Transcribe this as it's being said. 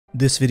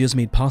This video is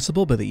made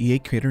possible by the EA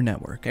Creator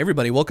Network. Hey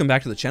everybody, welcome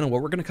back to the channel.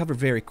 What we're going to cover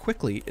very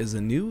quickly is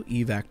the new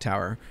EVAC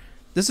tower.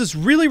 This is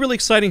really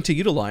exciting to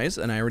utilize,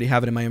 and I already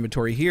have it in my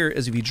inventory here,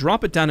 is if you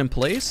drop it down in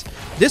place,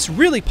 this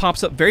really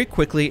pops up very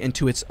quickly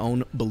into its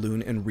own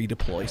balloon and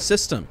redeploy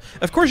system.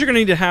 Of course, you're going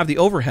to need to have the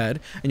overhead,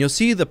 and you'll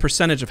see the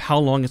percentage of how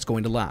long it's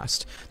going to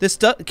last. This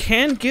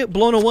can get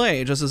blown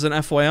away, just as an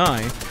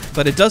FYI,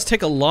 but it does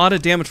take a lot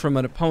of damage from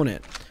an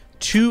opponent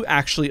to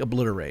actually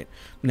obliterate.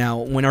 Now,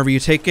 whenever you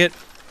take it,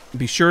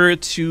 be sure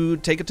to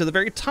take it to the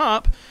very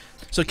top.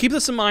 So keep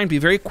this in mind, be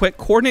very quick,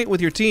 coordinate with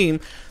your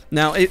team.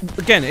 Now,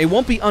 again, it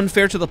won't be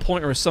unfair to the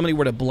point where if somebody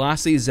were to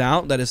blast these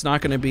out, that it's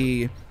not going to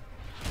be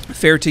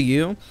fair to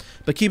you.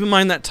 But keep in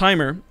mind that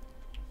timer,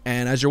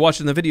 and as you're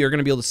watching the video, you're going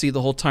to be able to see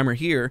the whole timer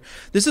here.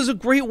 This is a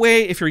great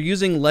way if you're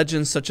using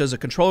legends such as a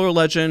controller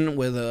legend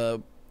with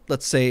a,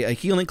 let's say, a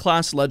healing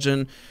class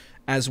legend,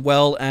 as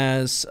well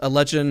as a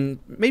legend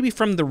maybe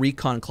from the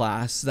recon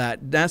class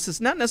that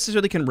not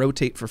necessarily can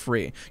rotate for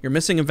free. You're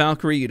missing a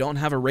Valkyrie, you don't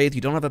have a Wraith,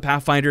 you don't have a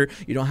Pathfinder,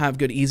 you don't have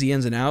good easy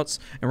ins and outs,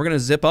 and we're going to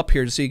zip up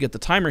here to so you get the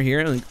timer here,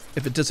 and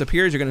if it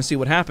disappears, you're going to see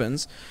what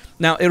happens.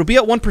 Now, it'll be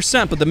at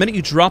 1%, but the minute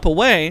you drop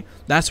away,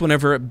 that's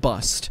whenever it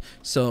busts.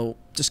 So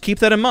just keep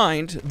that in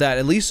mind, that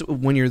at least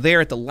when you're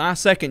there at the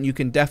last second, you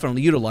can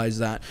definitely utilize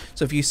that.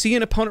 So if you see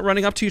an opponent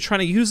running up to you trying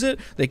to use it,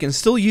 they can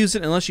still use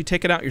it unless you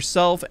take it out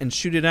yourself and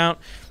shoot it out.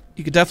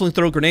 You could definitely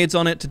throw grenades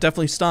on it to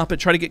definitely stop it.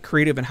 Try to get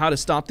creative in how to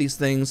stop these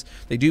things.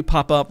 They do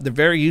pop up. They're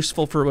very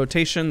useful for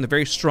rotation. They're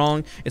very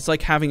strong. It's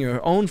like having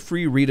your own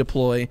free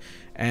redeploy.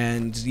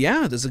 And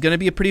yeah, this is going to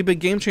be a pretty big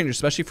game changer,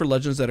 especially for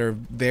legends that are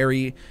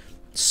very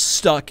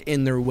stuck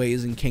in their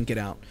ways and can't get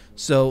out.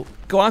 So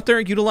go out there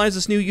and utilize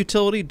this new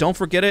utility. Don't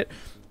forget it.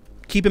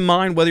 Keep in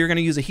mind whether you're going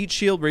to use a heat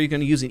shield, whether you're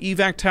going to use an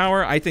EVAC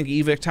tower. I think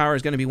EVAC tower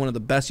is going to be one of the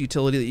best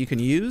utility that you can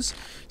use.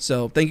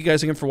 So thank you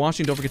guys again for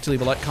watching. Don't forget to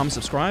leave a like, comment,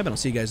 subscribe, and I'll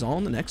see you guys all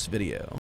in the next video.